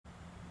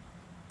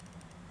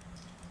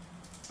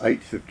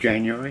8th of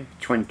January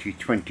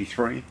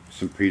 2023,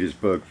 St.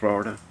 Petersburg,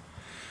 Florida.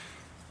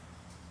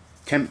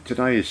 Temp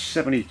today is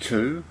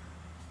 72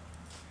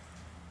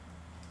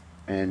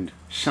 and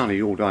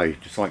sunny all day,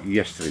 just like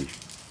yesterday.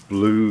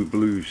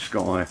 Blue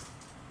sky.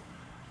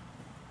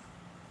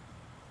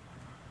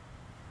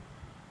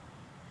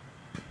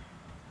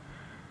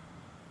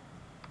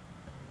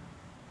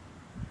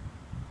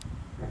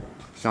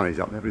 Sunny's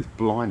up there, but it's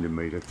blinding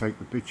me to take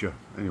the picture.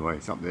 Anyway,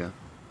 it's up there.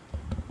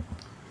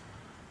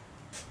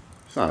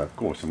 So, of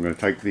course, I'm going to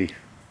take the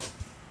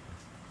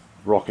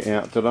rocket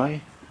out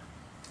today.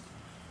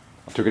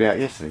 I took it out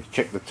yesterday.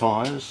 Checked the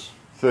tyres.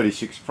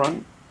 36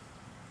 front,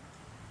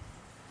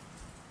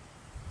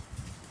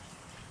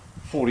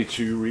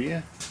 42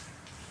 rear.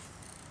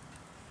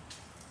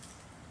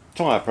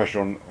 Tyre pressure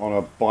on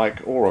a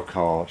bike or a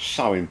car is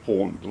so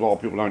important. A lot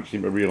of people don't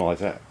seem to realise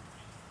that.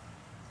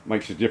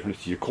 Makes a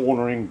difference to your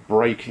cornering,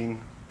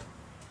 braking,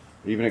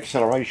 even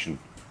acceleration.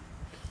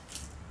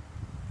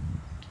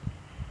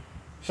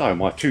 So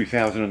my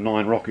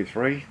 2009 Rocket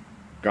 3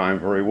 going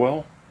very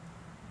well.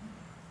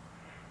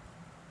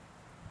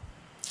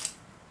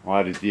 I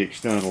added the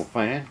external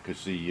fan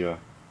because the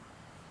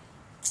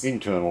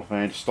internal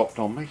fan stopped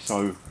on me,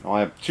 so I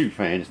have two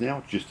fans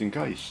now just in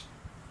case.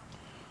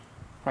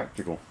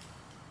 Practical.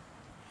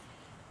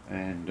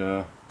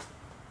 And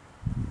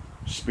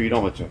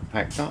speedometer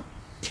packed up.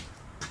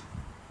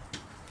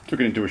 Took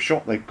it into a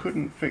shop, they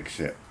couldn't fix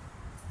it.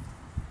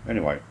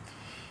 Anyway,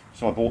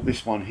 so I bought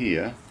this one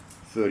here,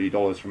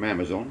 $30 from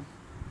Amazon,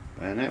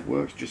 and that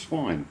works just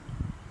fine.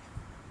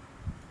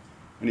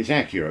 And it's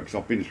accurate because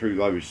I've been through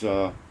those,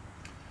 you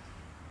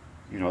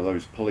know,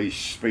 those police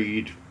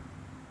speed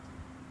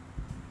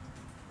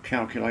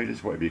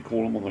calculators, whatever you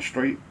call them, on the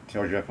street.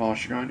 Tells you how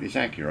fast you're going. It's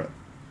accurate.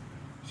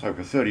 So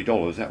for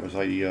 $30, that was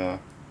a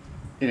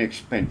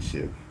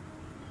inexpensive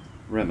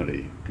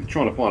remedy.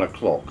 Trying to find a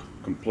clock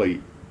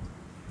complete,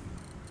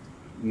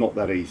 not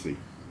that easy,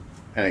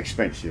 and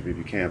expensive if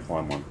you can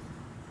find one.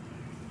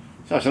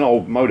 So it's an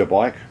old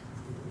motorbike,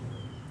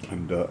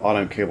 and I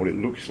don't care what it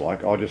looks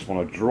like, I just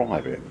want to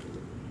drive it.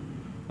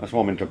 That's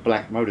why I'm into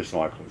black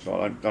motorcycles.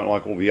 I don't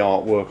like all the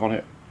artwork on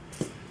it.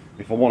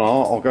 If I want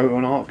art, I'll go to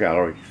an art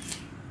gallery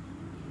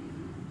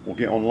or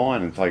get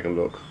online and take a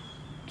look.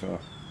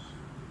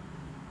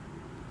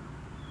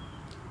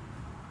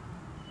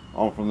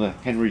 I'm from the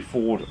Henry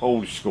Ford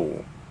old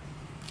school.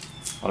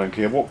 I don't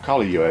care what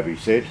colour you have, he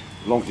said,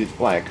 as long as it's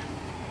black.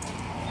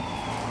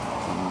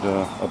 And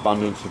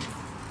abundance of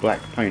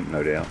black paint,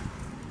 no doubt.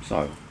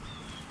 So,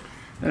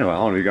 anyway, I'm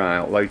going to be going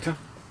out later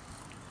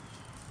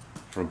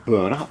for a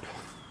burn up,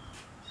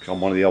 because I'm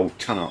one of the old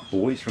ton up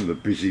boys from the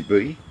Busy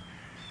Bee.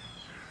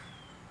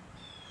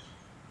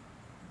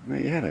 And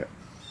there you had it.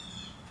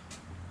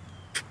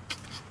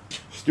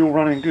 Still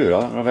running good. I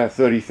don't know, about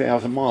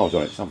 30,000 miles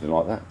on it, something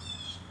like that.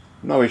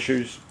 No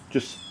issues,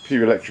 just a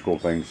few electrical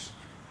things.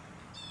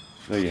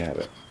 There you have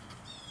it.